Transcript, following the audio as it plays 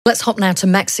Let's hop now to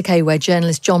Mexico, where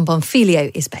journalist John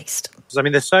Bonfiglio is based. I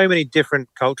mean, there's so many different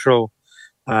cultural,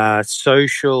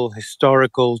 social,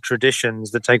 historical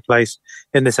traditions that take place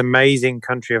in this amazing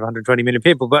country of 120 million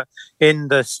people. But in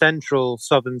the central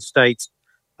southern state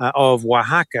of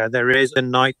Oaxaca, there is a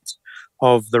night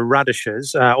of the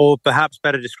radishes, or perhaps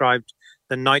better described,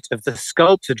 the night of the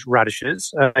sculpted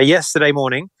radishes. Yesterday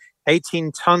morning,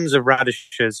 18 tons of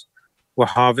radishes were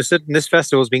harvested, and this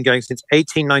festival has been going since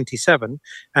 1897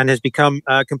 and has become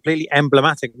completely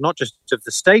emblematic, not just of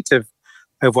the state of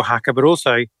Oaxaca, but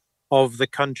also of the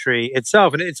country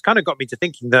itself. And it's kind of got me to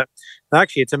thinking that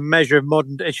actually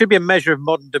it should be a measure of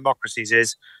modern democracies,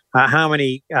 is how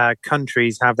many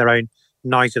countries have their own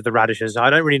night of the radishes. I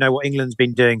don't really know what England's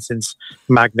been doing since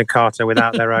Magna Carta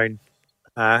without their own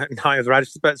night of the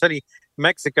radishes, but certainly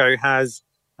Mexico has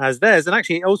theirs. And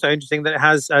actually also interesting that it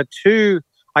has two,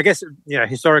 I guess,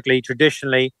 historically,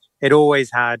 traditionally, it always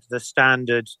had the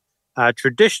standard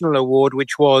traditional award,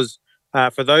 which was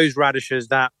for those radishes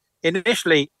that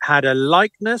initially had a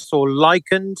likeness or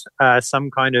likened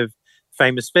some kind of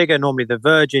famous figure, normally the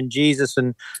Virgin, Jesus,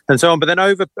 and so on. But then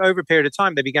over a period of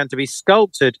time, they began to be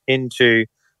sculpted into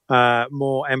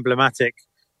more emblematic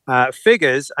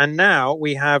figures. And now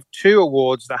we have two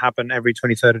awards that happen every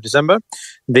 23rd of December,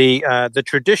 the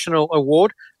traditional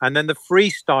award and then the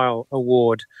freestyle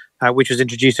award, which was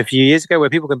introduced a few years ago, where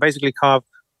people can basically carve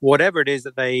whatever it is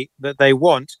that they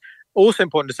want. Also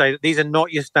important to say that these are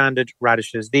not your standard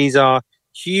radishes. These are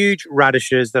huge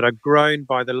radishes that are grown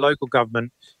by the local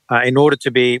government in order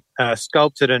to be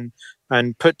sculpted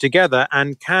and put together,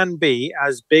 and can be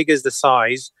as big as the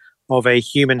size of a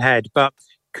human head. But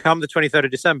come the 23rd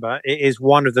of December, it is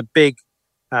one of the big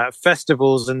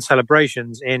festivals and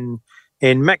celebrations in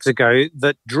Mexico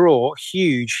that draw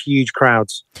huge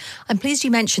crowds. I'm pleased you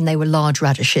mentioned they were large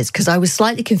radishes, because I was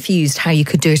slightly confused how you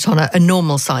could do it on a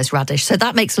normal-sized radish. So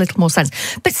that makes a little more sense.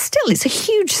 But still, it's a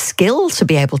huge skill to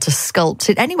be able to sculpt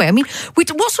it anyway. I mean,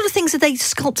 what sort of things are they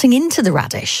sculpting into the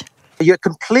radish? You're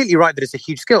completely right that it's a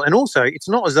huge skill. And also, it's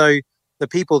not as though the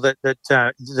people that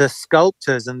the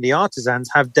sculptors and the artisans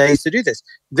have days to do this.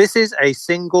 This is a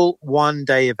single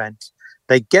one-day event.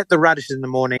 They get the radishes in the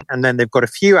morning, and then they've got a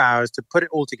few hours to put it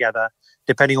all together,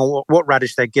 depending on what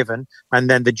radish they're given. And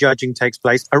then the judging takes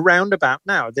place around about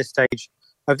now, at this stage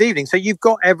of the evening. So you've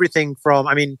got everything from,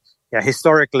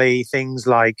 historically, things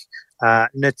like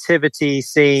nativity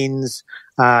scenes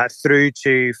through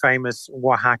to famous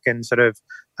Oaxacan sort of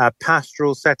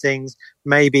pastoral settings,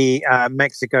 maybe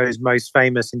Mexico's most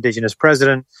famous indigenous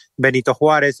president, Benito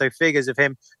Juarez. So figures of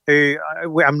him who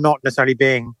I'm not necessarily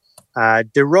being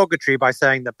derogatory by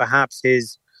saying that perhaps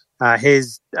his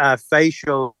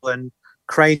facial and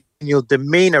cranial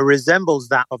demeanor resembles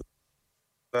that of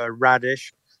a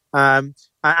radish. And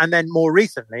then more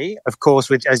recently, of course,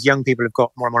 which as young people have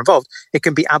got more and more involved, it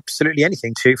can be absolutely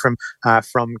anything,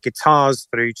 from guitars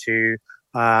through to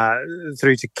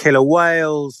killer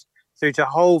whales, through to a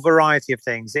whole variety of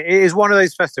things. It is one of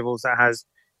those festivals that has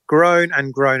grown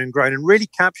and really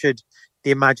captured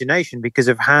the imagination because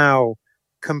of how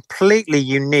completely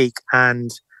unique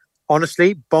and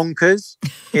honestly bonkers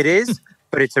it is.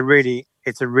 But it's a really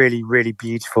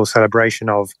beautiful celebration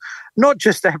of not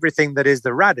just everything that is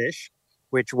the radish,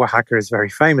 which Oaxaca is very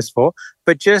famous for,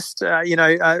 but just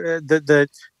the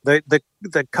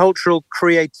cultural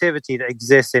creativity that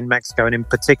exists in Mexico, and in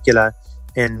particular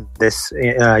in this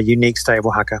unique state of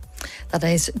Oaxaca. That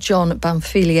is John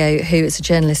Bonfiglio, who is a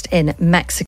journalist in Mexico.